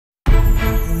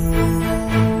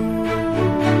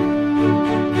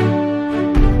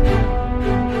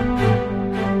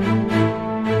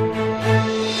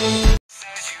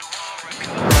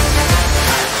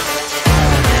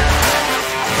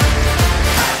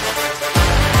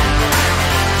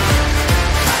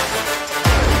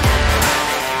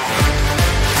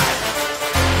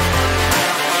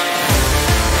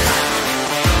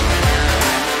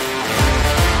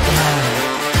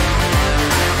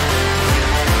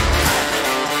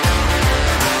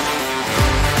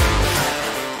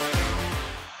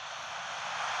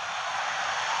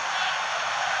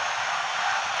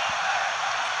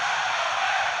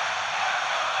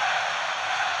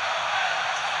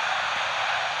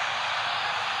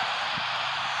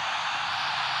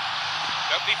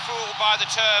Don't be fooled by the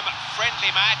term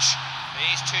friendly match.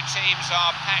 These two teams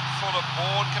are packed full of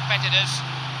born competitors.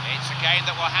 It's a game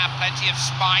that will have plenty of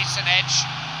spice and edge.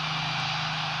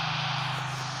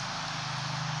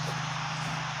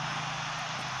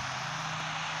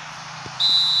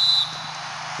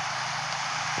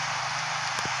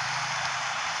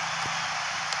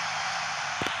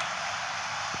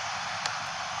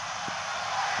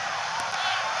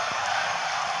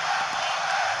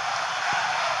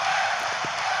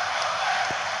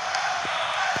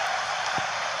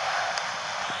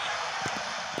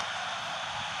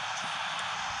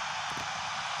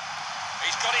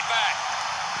 He's got it back.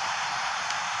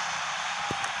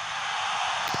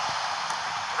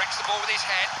 Directs the ball with his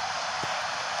head.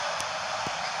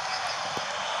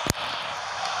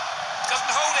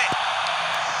 Doesn't hold it.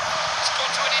 He's got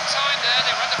to it in time there.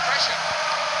 They're under pressure.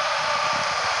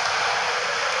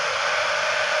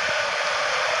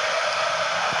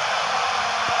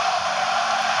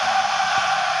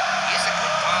 He's a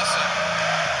good passer.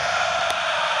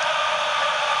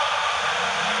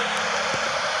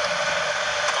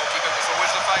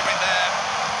 Favourite there.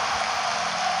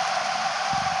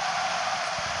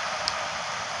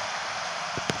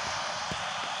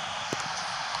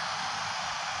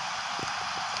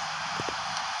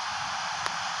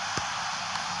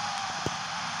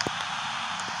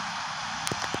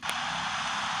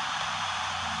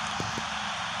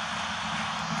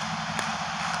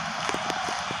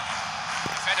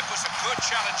 Defender puts a good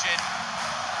challenge in.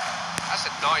 That's a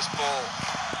nice ball.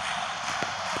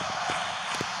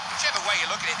 Whichever way you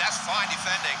look at it, that's fine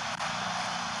defending.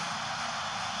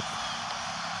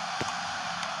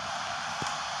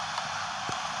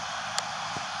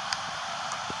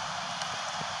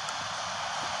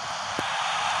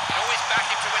 You'd always back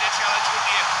him to win a challenge, wouldn't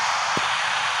you?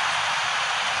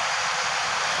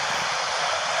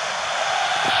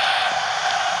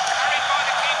 Carried by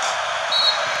the keeper.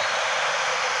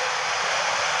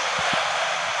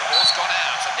 The ball's gone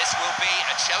out, and this will be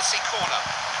a Chelsea corner.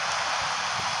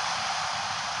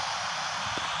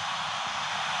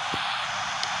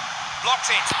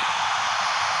 Blocked it.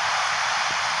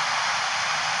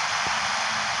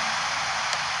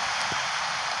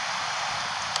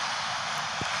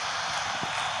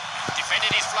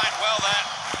 Defended his flank well there.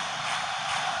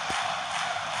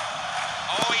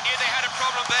 Oh, he knew they had a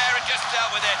problem there and just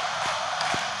dealt with it.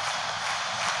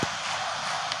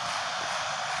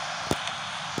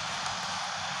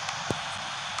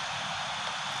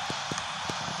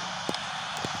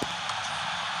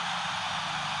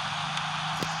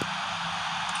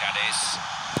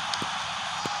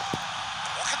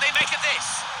 What can they make of this?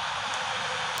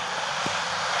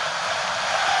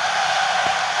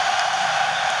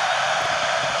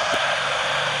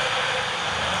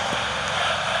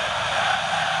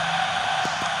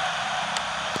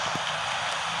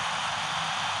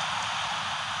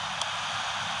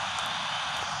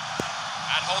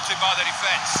 And halted by the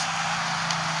defence.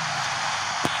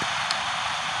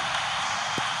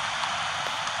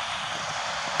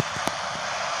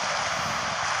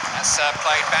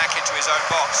 Played back into his own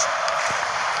box.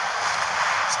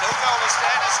 Still goalless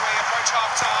then as we approach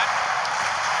half-time.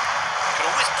 You can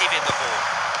always give him the ball.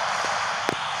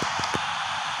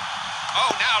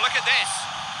 Oh, now look at this.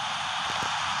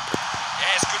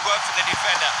 Yes, good work for the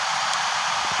defender.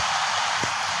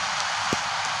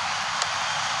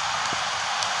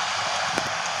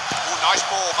 Oh, nice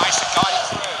ball, Mason guiding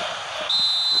through.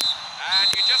 And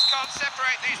you just can't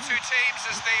separate these two teams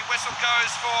as the whistle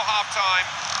goes for half-time.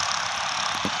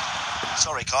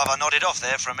 Sorry, Clive, I nodded off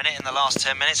there for a minute in the last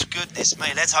 10 minutes. Goodness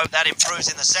me, let's hope that improves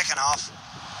in the second half.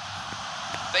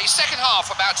 The second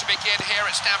half about to begin here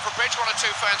at Stamford Bridge. One or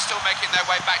two fans still making their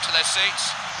way back to their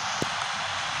seats.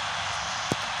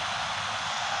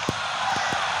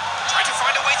 Trying to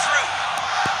find a way through.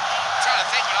 I'm trying to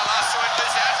think when I last saw him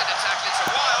lose out in a tackle. It's a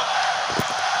while.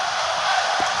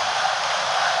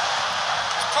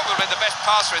 He's probably the best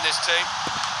passer in this team.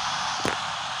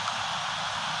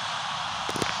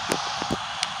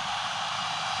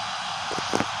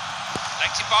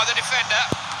 By the defender.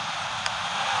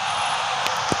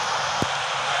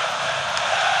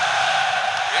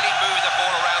 Really moving the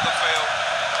ball around the field.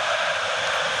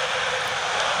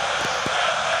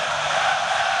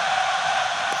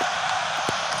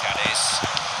 Cadiz.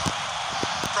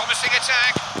 Promising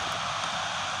attack.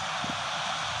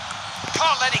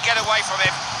 Can't let it get away from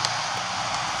him.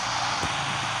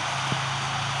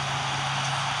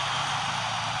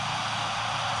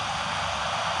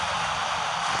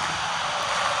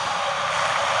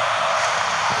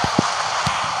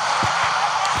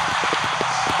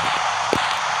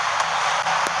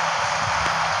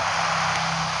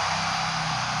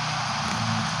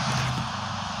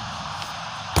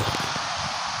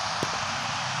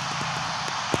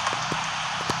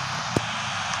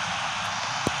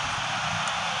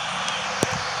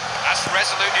 That's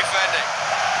resolute defending.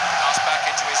 Pass back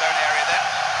into his own area then.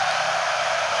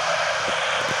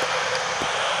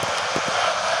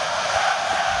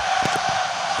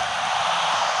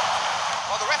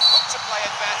 Well, the ref looked to play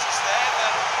advantage there, but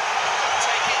couldn't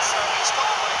take it, so he's got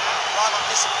one now. Right, I'm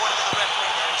disappointed with the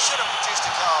referee there. He should have produced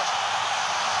a card.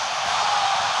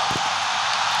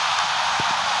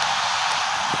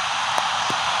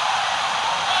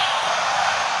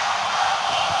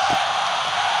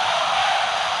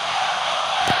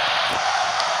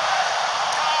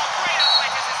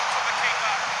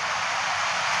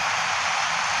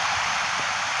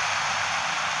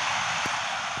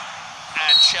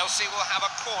 Chelsea will have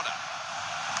a corner.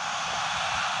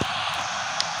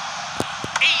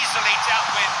 Easily dealt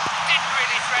with, didn't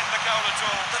really threaten the goal at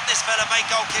all. Doesn't this fella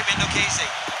make goalkeeping look easy?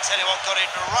 Tell you what, got it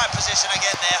in the right position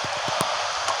again there.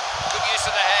 Good use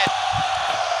of the head.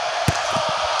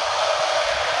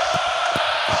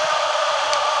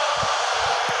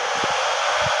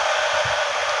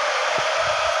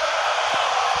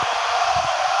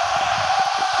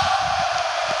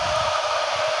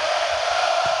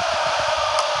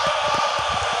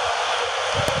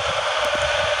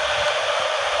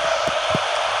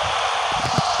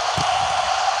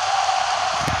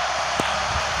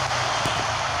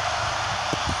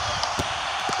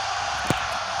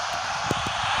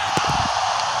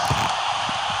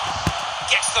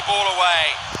 The ball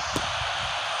away.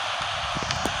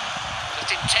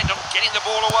 Just intent on getting the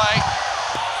ball away.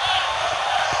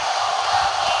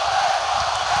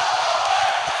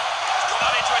 Gone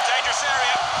on into a dangerous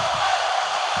area.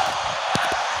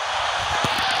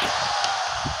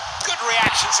 Good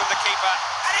reactions from the keeper.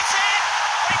 And it's in!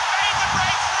 They've made the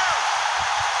breakthrough!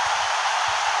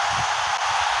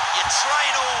 You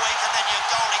train all week and then your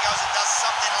goalie goes and does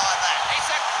something like that.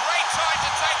 It's a great time to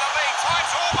take the lead.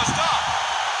 Time's almost up.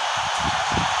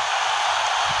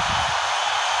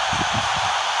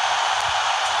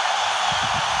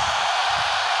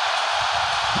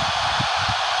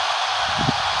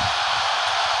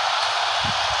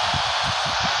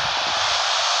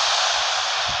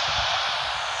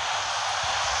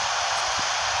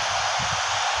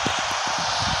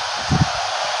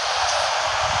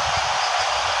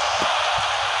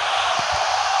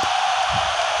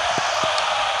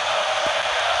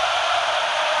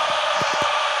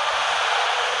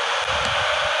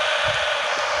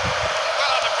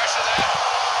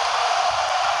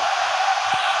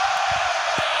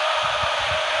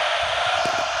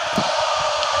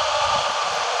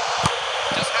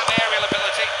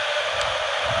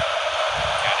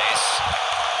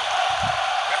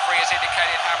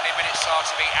 Indicated how many minutes are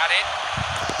to be added.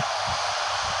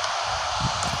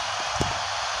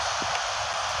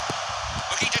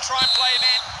 Looking to try and play him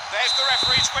in. There's the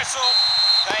referee's whistle.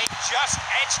 They just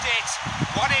edged it.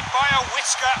 Won it by a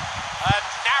whisker. A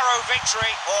narrow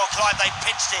victory. Oh, Clive, they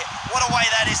pinched it. What a way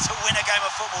that is to win a game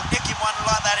of football. Nicking one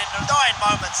like that in the dying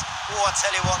moments. Oh, I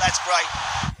tell you what, that's great.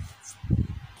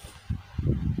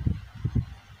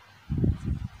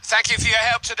 Thank you for your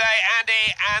help today,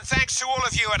 Andy, and thanks to all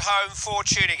of you at home for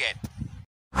tuning in.